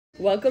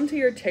Welcome to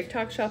your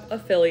TikTok shop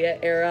affiliate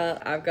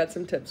era. I've got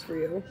some tips for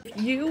you.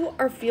 If you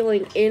are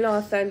feeling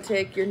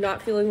inauthentic, you're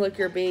not feeling like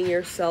you're being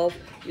yourself,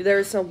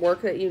 there's some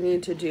work that you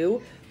need to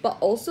do. But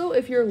also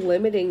if you're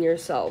limiting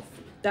yourself,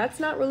 that's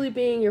not really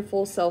being your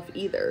full self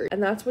either.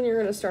 And that's when you're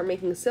going to start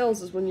making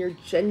sales, is when you're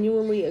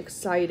genuinely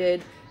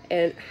excited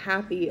and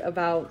happy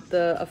about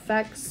the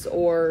effects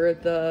or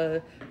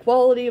the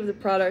quality of the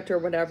product or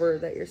whatever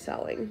that you're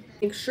selling.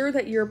 Make sure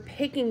that you're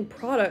picking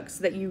products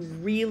that you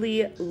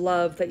really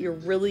love, that you're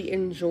really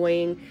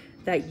enjoying,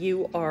 that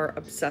you are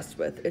obsessed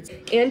with.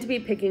 And to be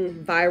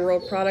picking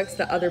viral products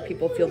that other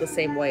people feel the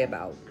same way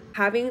about.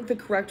 Having the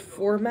correct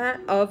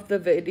format of the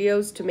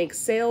videos to make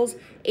sales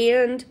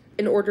and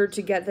in order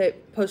to get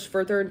that pushed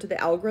further into the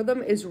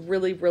algorithm is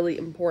really, really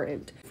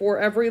important. For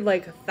every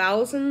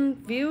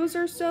 1,000 views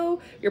or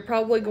so, you're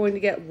probably going to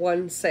get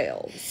one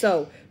sale.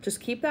 So just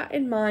keep that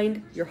in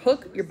mind. Your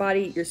hook, your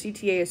body, your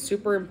CTA is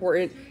super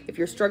important. If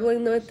you're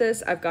struggling with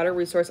this, I've got a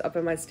resource up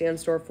in my stand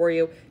store for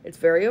you. It's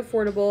very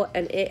affordable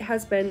and it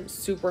has been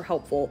super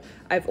helpful.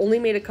 I've only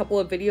made a couple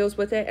of videos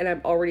with it and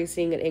I'm already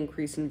seeing an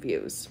increase in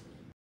views.